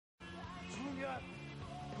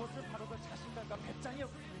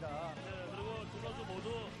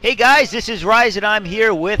Hey guys, this is Rise and I'm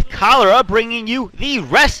here with Cholera bringing you the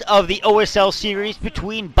rest of the OSL series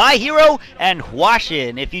between By.Hero and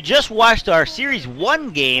Hwasin. If you just watched our Series 1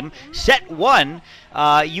 game, Set 1,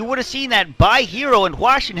 you would have seen that By.Hero and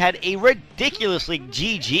Hwasin had a ridiculously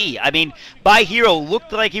GG. I mean, By.Hero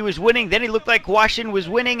looked like he was winning, then he looked like Hwasin was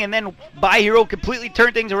winning, and then By.Hero completely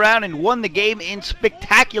turned things around and won the game in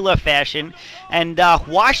spectacular fashion. And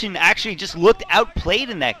Hwasin actually just looked outplayed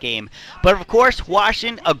in that game. But of course,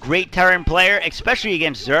 Hwasin, a great Terran player, especially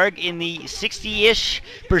against Zerg, in the 60-ish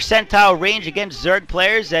percentile range against Zerg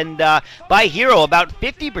players, and By.Hero about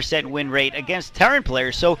 50% win rate against Terran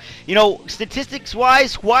players. So, you know,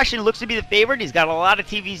 statistics-wise, Hwasin looks to be the favorite. He's got a lot of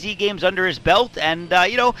TVZ games under his belt, and,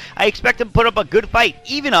 you know, I expect him to put up a good fight,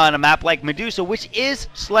 even on a map like Medusa, which is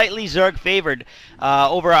slightly Zerg favored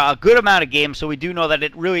over a good amount of games, so we do know that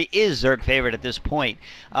it really is Zerg favored at this point.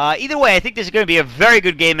 Either way, I think this is going to be a very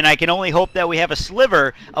good game, and I can only hope that we have a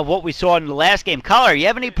sliver of what we saw in the last game. Collar, you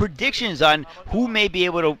have any predictions on who may be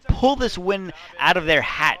able to pull this win out of their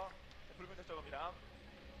hat?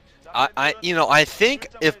 I think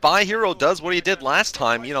if By.Hero does what he did last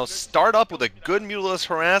time, start up with a good Mutila's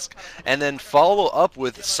Harass and then follow up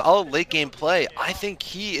with solid late game play, I think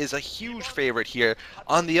he is a huge favorite here.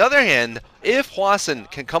 On the other hand, if Hwasin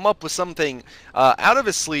can come up with something out of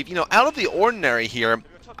his sleeve, out of the ordinary here,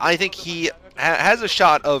 I think he has a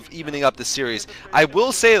shot of evening up the series. I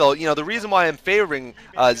will say though, the reason why I'm favoring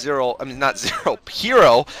Hero, not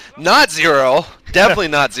Zero, definitely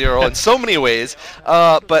not Zero in so many ways,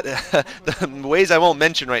 but the ways I won't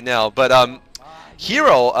mention right now. But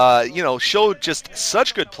Hero, showed just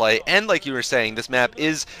such good play, and like you were saying, this map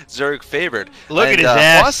is Zerg favored. Look at his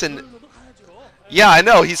ass. Hwasin, yeah, I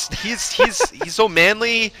know. He's so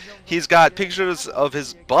manly. He's got pictures of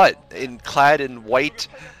his butt clad in white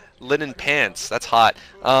linen pants. That's hot.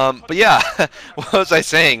 But yeah, what was I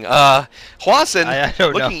saying?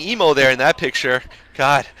 Hwasin looking emo there in that picture.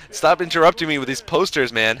 God, stop interrupting me with these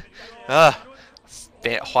posters, man.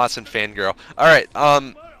 Hwasin fangirl. All right.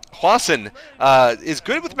 Hwasin is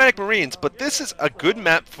good with Medic Marines, but this is a good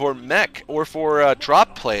map for mech or for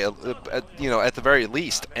drop play, at the very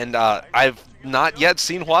least. And I've not yet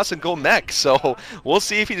seen Hwasin go mech, so we'll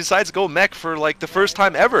see if he decides to go mech for like the first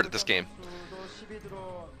time ever at this game.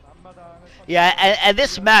 Yeah, and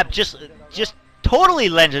this map just totally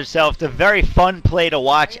lends itself to very fun play to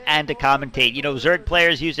watch and to commentate. Zerg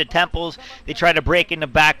players use the temples, they try to break in the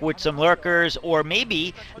back with some lurkers, or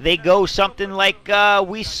maybe they go something like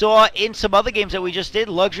we saw in some other games that we just did,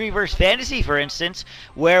 Luxury versus Fantasy, for instance,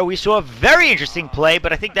 where we saw a very interesting play,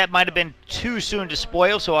 but I think that might have been too soon to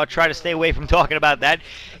spoil, so I'll try to stay away from talking about that.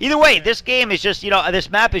 Either way, this game is just, this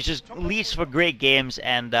map is just leads for great games,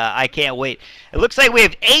 and I can't wait. It looks like we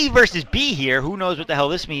have A versus B here. Who knows what the hell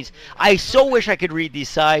this means? I so wish I could read these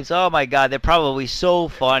sides. Oh my god, they're probably so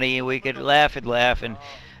funny, and we could laugh and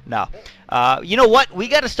no. You know what? We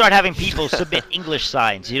got to start having people submit English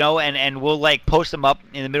signs, and we'll like post them up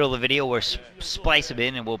in the middle of the video or splice them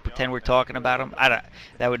in, and we'll pretend we're talking about them.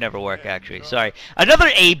 That would never work, actually. Sorry. Another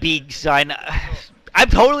AB sign. I'm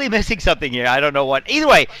totally missing something here. I don't know what. Either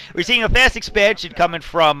way, we're seeing a fast expansion coming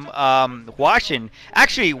from Hwasin.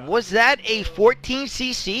 Actually, was that a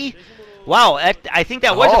 14cc? Wow, I think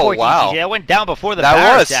that was a 14cc. That went down before the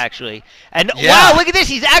barracks, actually. And wow, look at this.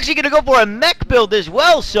 He's actually going to go for a mech build as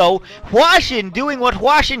well. So Hwasin doing what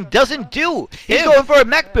Hwasin doesn't do. He's going for a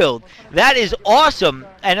mech build. That is awesome.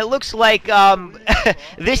 And it looks like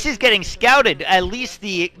this is getting scouted. At least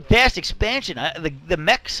the fast expansion, the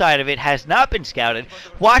mech side of it has not been scouted.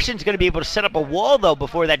 Hwasin's going to be able to set up a wall, though,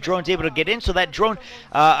 before that drone's able to get in. So that drone,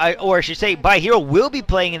 or I should say, By.Hero will be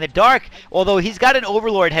playing in the dark, although he's got an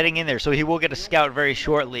Overlord heading in there, so he will get a scout very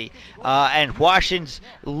shortly. And Hwasin's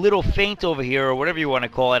little feint over here, or whatever you want to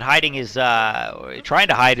call it, hiding his, trying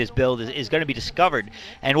to hide his build, is going to be discovered.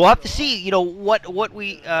 And we'll have to see, what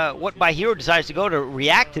By.Hero decides to go to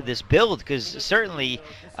react to this build, because certainly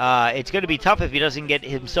it's going to be tough if he doesn't get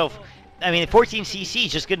himself. I mean, 14cc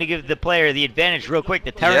is just going to give the player the advantage real quick,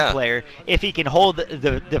 the Terran player, if he can hold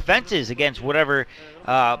the defenses against whatever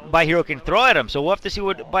By.Hero can throw at him. So we'll have to see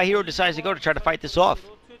what By.Hero decides to go to try to fight this off.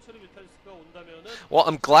 Well,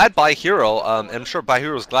 I'm glad By.Hero, and I'm sure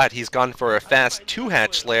By.Hero's glad he's gone for a fast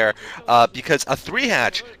 2-hatch lair, because a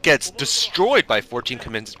 3-hatch gets destroyed by 14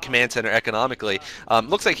 Command Center economically.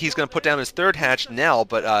 Looks like he's going to put down his 3rd hatch now,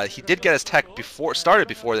 but he did get his tech started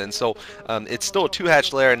before then, so it's still a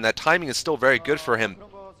 2-hatch lair, and that timing is still very good for him.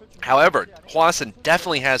 However, Hwasin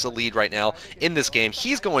definitely has a lead right now in this game.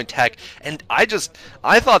 He's going tech, and I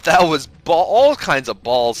thought that was all kinds of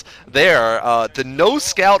balls there. The no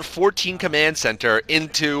scout 14 command center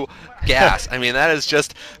into gas. I mean, that is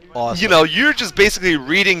just, Awesome. you know, you're just basically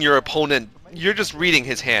reading your opponent. You're just reading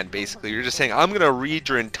his hand, basically. You're just saying, I'm going to read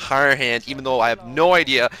your entire hand, even though I have no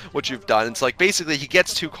idea what you've done. It's like, basically, he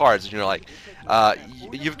gets 2 cards, and you're like,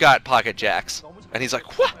 you've got pocket jacks. And he's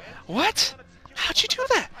like, what? What? How'd you do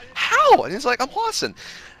that? How? And he's like, I'm Hwasin.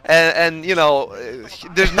 And you know,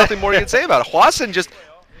 there's nothing more you can say about it. Hwasin just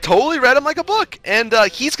totally read him like a book. And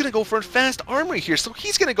he's going to go for a fast armory here. So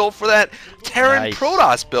he's going to go for that Terran Nice.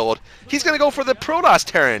 Protoss build. He's going to go for the Protoss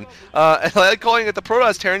Terran. And I like calling it the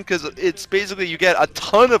Protoss Terran because it's basically you get a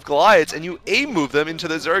ton of Goliaths and you A-move them into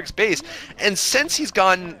the Zerg's base. And since he's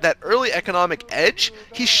gotten that early economic edge,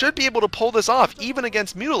 he should be able to pull this off, even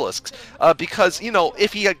against Mutalisks. Because, you know,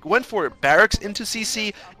 if he went for barracks into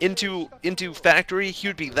CC, into factory, he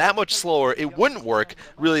would be that much slower. It wouldn't work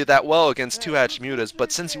really that well against 2-hatch Mutas.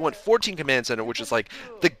 But since he went 14 command center, which is like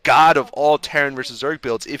the god of all Terran versus Zerg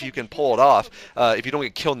builds, if you can pull it off, if you don't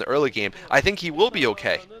get killed in the early game, I think he will be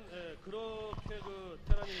okay.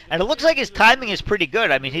 And it looks like his timing is pretty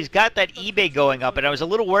good. I mean, he's got that eBay going up, and I was a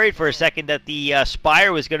little worried for a second that the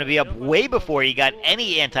Spire was going to be up way before he got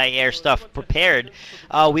any anti-air stuff prepared.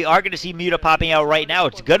 We are going to see Muta popping out right now.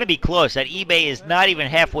 It's going to be close. That eBay is not even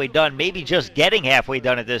halfway done, maybe just getting halfway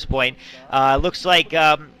done at this point. Looks like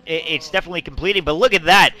it's definitely completing, but look at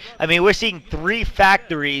that. I mean, we're seeing 3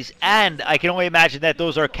 factories, and I can only imagine that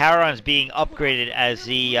those are Charons being upgraded as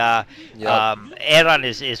the add-on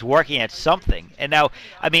is working at something. And now,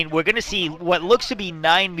 I mean, we're going to see what looks to be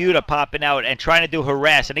 9 Muta popping out and trying to do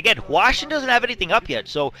harass. And again, Hwasin doesn't have anything up yet,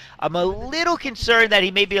 so I'm a little concerned that he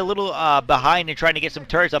may be a little behind in trying to get some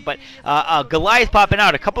turrets up. But Goliath popping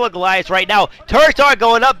out, a couple of Goliaths right now. Turrets are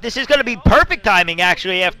going up. This is going to be perfect timing,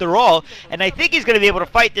 actually, after all. And I think he's going to be able to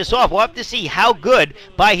fight this off. We'll have to see how good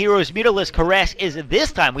By.Hero's Mutalisk harass is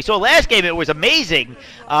this time. We saw last game it was amazing,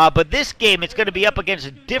 but this game it's going to be up against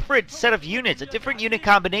a different set of units, a different unit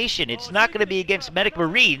combination. It's not going to be against Medic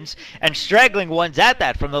Marines and straggling ones at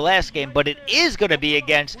that from the last game, but it is going to be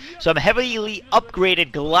against some heavily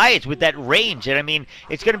upgraded Goliaths with that range. And I mean,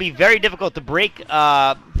 it's going to be very difficult to break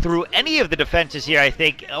through any of the defenses here, I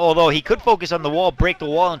think, although he could focus on the wall, break the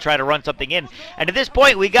wall, and try to run something in. And at this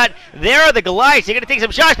point, there are the Goliaths. They're going to take some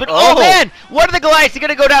shots, but oh man, one of the Goliaths are going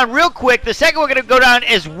to go down real quick. The second one going to go down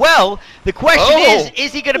as well. The question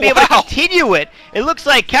is he going to be able to continue it? It looks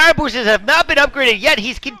like Carapaces have not been upgraded yet.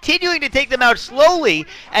 He's continuing to take them out slowly,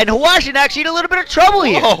 and Hwasin actually in a little bit of trouble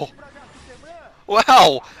here.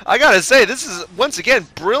 Wow, I gotta say, this is, once again,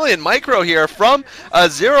 brilliant micro here from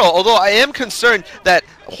Zero, although I am concerned that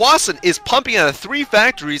Hwasin is pumping out of 3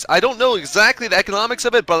 factories. I don't know exactly the economics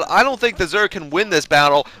of it, but I don't think the Zerg can win this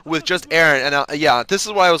battle with just Aaron. And yeah, this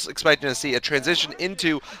is why I was expecting to see a transition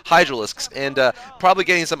into Hydralisks and probably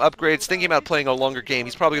getting some upgrades, thinking about playing a longer game.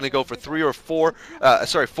 He's probably going to go for 4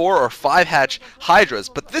 or 5 hatch Hydras.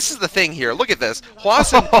 But this is the thing here. Look at this.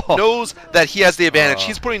 Hwasin knows that he has the advantage.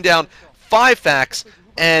 He's putting down 5 facts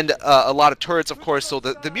and a lot of turrets, of course. So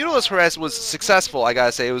the Mutalisk harass was successful, I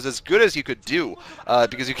gotta say. It was as good as you could do,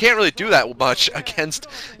 because you can't really do that much against,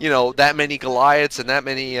 you know, that many Goliaths and that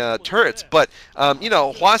many turrets. But you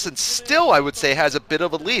know, Hwasin still, I would say, has a bit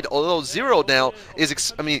of a lead. Although Zero now is,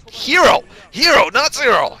 Hero, not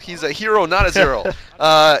Zero. He's a hero, not a zero.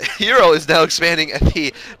 Hero is now expanding at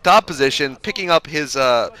the top position, picking up his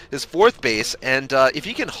 4th base, and if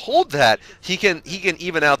he can hold that, he can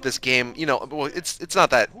even out this game. You know, well, it's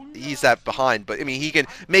not that he's that behind, but I mean, he can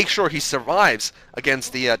make sure he survives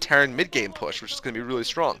against the Terran mid-game push, which is going to be really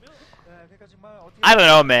strong. I don't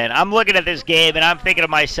know, man. I'm looking at this game, and I'm thinking to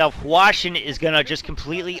myself, Hwasin is going to just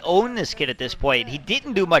completely own this kid at this point. He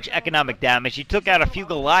didn't do much economic damage. He took out a few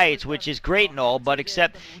Goliaths, which is great and all, but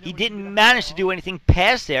except he didn't manage to do anything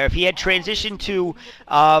past there. If he had transitioned to,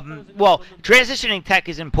 well, transitioning tech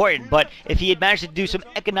is important, but if he had managed to do some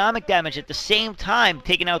economic damage at the same time,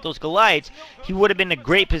 taking out those Goliaths, he would have been in a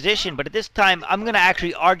great position. But at this time, I'm going to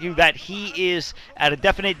actually argue that he is at a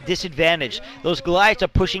definite disadvantage. Those Goliaths are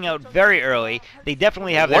pushing out very early. They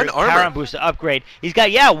definitely have their Charon boost to upgrade. He's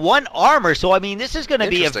got, 1 armor, so I mean, this is going to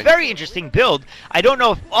be a very interesting build. I don't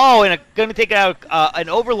know if, and going to take out an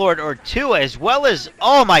Overlord or 2, as well as,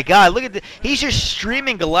 oh my god, look at this. He's just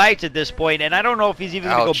streaming Goliaths at this point, and I don't know if he's even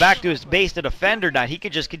going to go back to his base to defend or not. He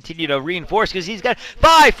could just continue to reinforce, because he's got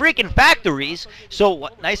 5 freaking factories, so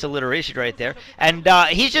nice alliteration right there, and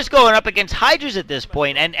he's just going up against Hydras at this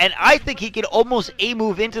point, and I think he could almost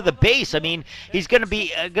A-move into the base. I mean, he's going to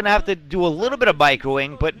be, going to have to do a little bit of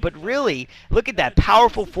microing, but really, look at that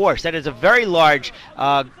powerful force. That is a very large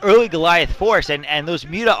early Goliath force, and those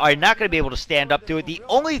Muta are not going to be able to stand up to it. The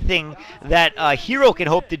only thing that Hero can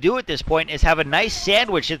hope to do at this point is have a nice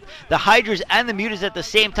sandwich of the Hydras and the Mutas at the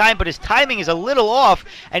same time, but his timing is a little off,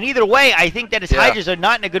 and either way, I think that his Hydras are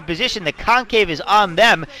not in a good position. The concave is on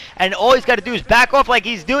them, and all he's got to do is back off like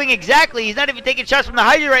he's doing exactly. He's not even taking shots from the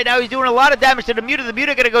Hydra right now. He's doing a lot of damage to the Muta. The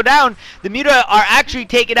Muta are going to go down. The Muta are actually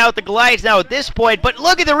taking out the Goliaths now at this point, but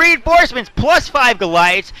look at the reinforcements, +5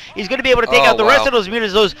 Goliaths. He's going to be able to take out the rest of those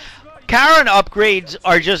Mutas. Those Karen upgrades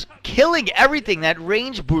are just killing everything. That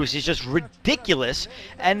range boost is just ridiculous.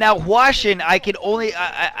 And now Hwasin,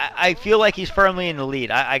 I feel like he's firmly in the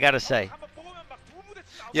lead, I got to say.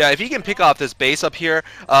 Yeah, if he can pick off this base up here,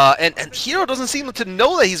 and Hero doesn't seem to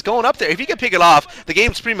know that he's going up there. If he can pick it off, the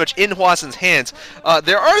game's pretty much in Hwasin's hands.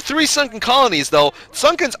 There are 3 Sunken colonies, though.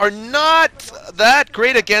 Sunkens are not that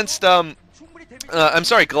great against... I'm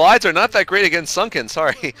sorry, Goliaths are not that great against Sunken,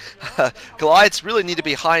 sorry. Goliaths really need to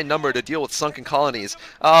be high in number to deal with Sunken colonies.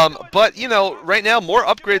 But, you know, right now, more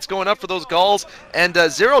upgrades going up for those Gauls, and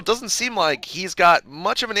Zero doesn't seem like he's got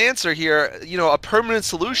much of an answer here, you know, a permanent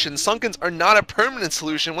solution. Sunkens are not a permanent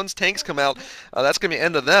solution. Once tanks come out, that's going to be the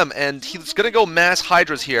end of them, and he's going to go mass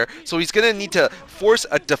Hydras here, so he's going to need to force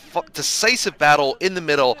a decisive battle in the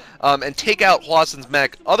middle and take out Hwasin's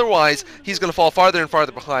mech. Otherwise, he's going to fall farther and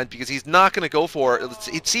farther behind because he's not going to go for,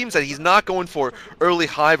 it seems that he's not going for early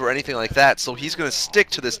Hive or anything like that, so he's going to stick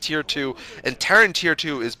to this Tier 2, and Terran Tier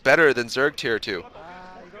 2 is better than Zerg Tier 2.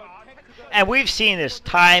 And we've seen this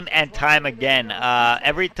time and time again.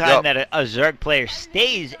 Every time that a Zerg player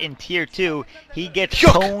stays in Tier 2, he gets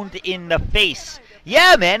toned in the face.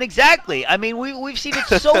 Yeah, man, exactly. I mean, we've seen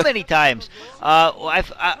it so many times.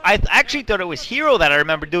 I actually thought it was Hero that I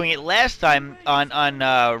remember doing it last time on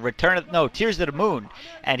Tears of the Moon,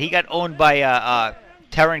 and he got owned by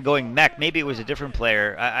Terran going mech. Maybe it was a different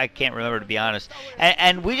player. I can't remember, to be honest.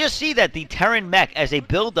 And we just see that the Terran mech, as they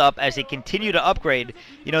build up, as they continue to upgrade,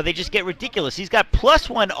 you know, they just get ridiculous. He's got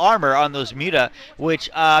 +1 armor on those Muta, which,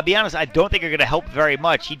 be honest, I don't think are going to help very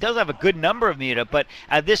much. He does have a good number of Muta, but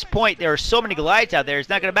at this point, there are so many Goliaths out there, it's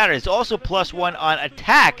not going to matter. It's also +1 on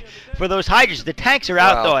attack for those Hydras. The tanks are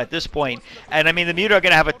out, though, at this point. And, I mean, the Muta are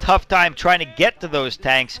going to have a tough time trying to get to those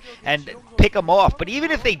tanks and pick them off. But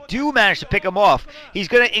even if they do manage to pick them off, he's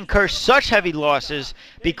going to incur such heavy losses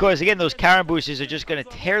because, again, those Karen boosters are just going to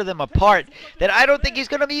tear them apart that I don't think he's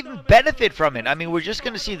going to even benefit from it. I mean, we're just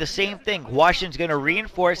going to see the same thing. Hwasin's going to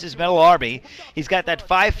reinforce his metal army. He's got that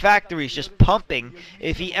 5 factories just pumping.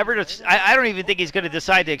 If he ever does, I don't even think he's going to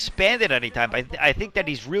decide to expand it anytime. I think that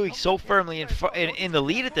he's really so firmly in the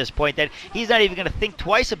lead at this point that he's not even going to think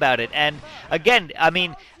twice about it. And again, I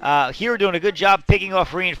mean, Hero doing a good job picking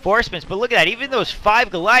off reinforcements, but look at that. Even those 5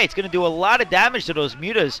 Goliaths going to do a lot of damage to those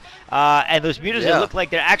Mutas, and those Mutas that look like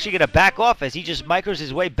they're actually going to back off as he just micros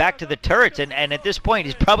his way back to the turrets, and at this point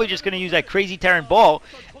he's probably just going to use that crazy Terran ball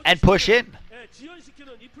and push in.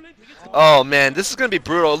 Oh man, this is going to be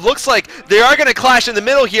brutal. It looks like they are going to clash in the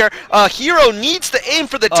middle here. Hero needs to aim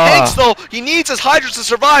for the tanks though. He needs his Hydras to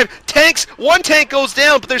survive. Tanks, 1 tank goes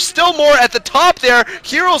down, but there's still more at the top there.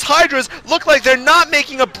 Hero's Hydras look like they're not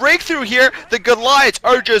making a breakthrough here. The Goliaths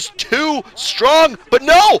are just too strong. But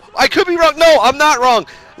no, I could be wrong. No, I'm not wrong.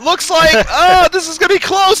 Looks like, this is going to be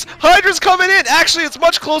close. Hydra's coming in. Actually, it's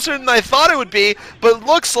much closer than I thought it would be, but it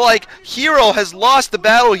looks like Hero has lost the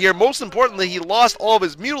battle here. Most importantly, he lost all of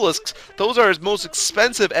his Mutalisks. Those are his most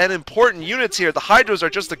expensive and important units here. The Hydras are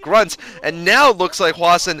just the grunts, and now it looks like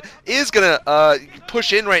Hwasin is going to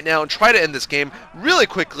push in right now and try to end this game really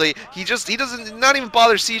quickly. He doesn't not even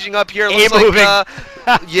bother sieging up here. It looks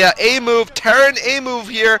like, yeah, A move, Terran A move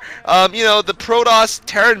here. You know, the Protoss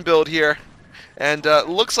Terran build here. And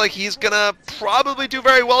looks like he's going to probably do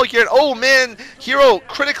very well here. Oh, man, Hero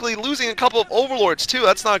critically losing a couple of Overlords, too.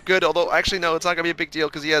 That's not good, although, actually, no, it's not going to be a big deal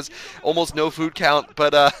because he has almost no food count.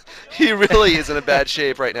 But he really is in a bad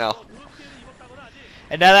shape right now.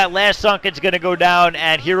 And now that last Sunken's going to go down,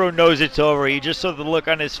 and Hero knows it's over. You just saw the look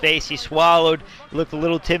on his face. He swallowed, looked a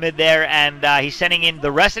little timid there, and he's sending in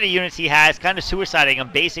the rest of the units he has, kind of suiciding them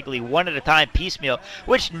basically one at a time, piecemeal,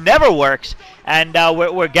 which never works. And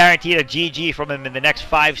we're guaranteed a GG from him in the next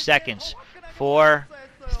 5 seconds. 4,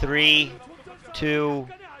 3, 2,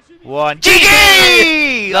 1.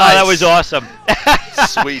 GG! Nice. Oh, that was awesome.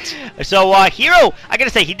 Sweet. So Hero, I gotta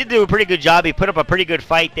say, he did do a pretty good job. He put up a pretty good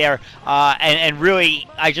fight there, and really,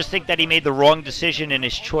 I just think that he made the wrong decision in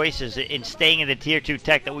his choices in staying in the Tier 2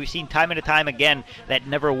 tech that we've seen time and time again that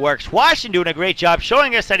never works. Hwasin doing a great job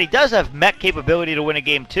showing us that he does have mech capability to win a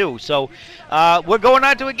game too. So we're going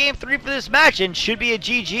on to a game 3 for this match, and should be a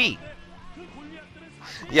GG.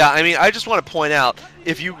 Yeah, I mean, I just want to point out,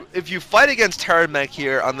 if you fight against Terran Mech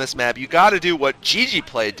here on this map, you got to do what GG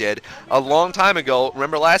Play did a long time ago.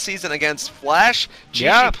 Remember last season against Flash?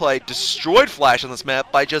 Yeah. GG Play destroyed Flash on this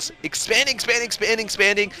map by just expanding,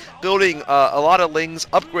 building a lot of Lings,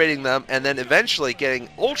 upgrading them, and then eventually getting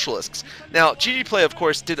Ultralisks. Now, GG Play, of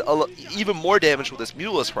course, did even more damage with this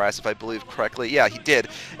Mutalisk Harass, if I believe correctly. Yeah, he did.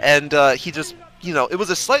 And he just... You know, it was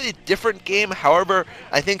a slightly different game. However,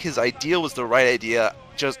 I think his idea was the right idea.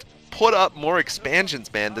 Just put up more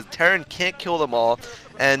expansions, man. The Terran can't kill them all,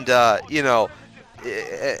 and you know,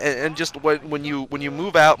 and just when you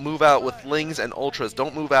move out with Lings and Ultras.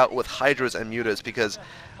 Don't move out with Hydras and Mutas, because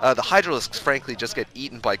the Hydralisks, frankly, just get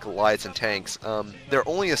eaten by Goliaths and tanks. They're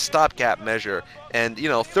only a stopgap measure, and you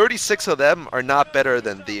know, 36 of them are not better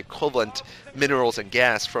than the equivalent minerals and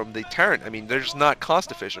gas from the Terran. I mean, they're just not cost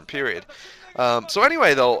efficient. Period. So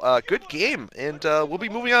anyway, though, good game, and we'll be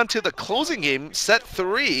moving on to the closing game. Set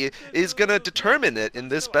 3 is going to determine it in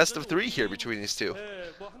this best of 3 here between these two.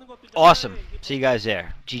 Awesome. See you guys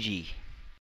there. GG.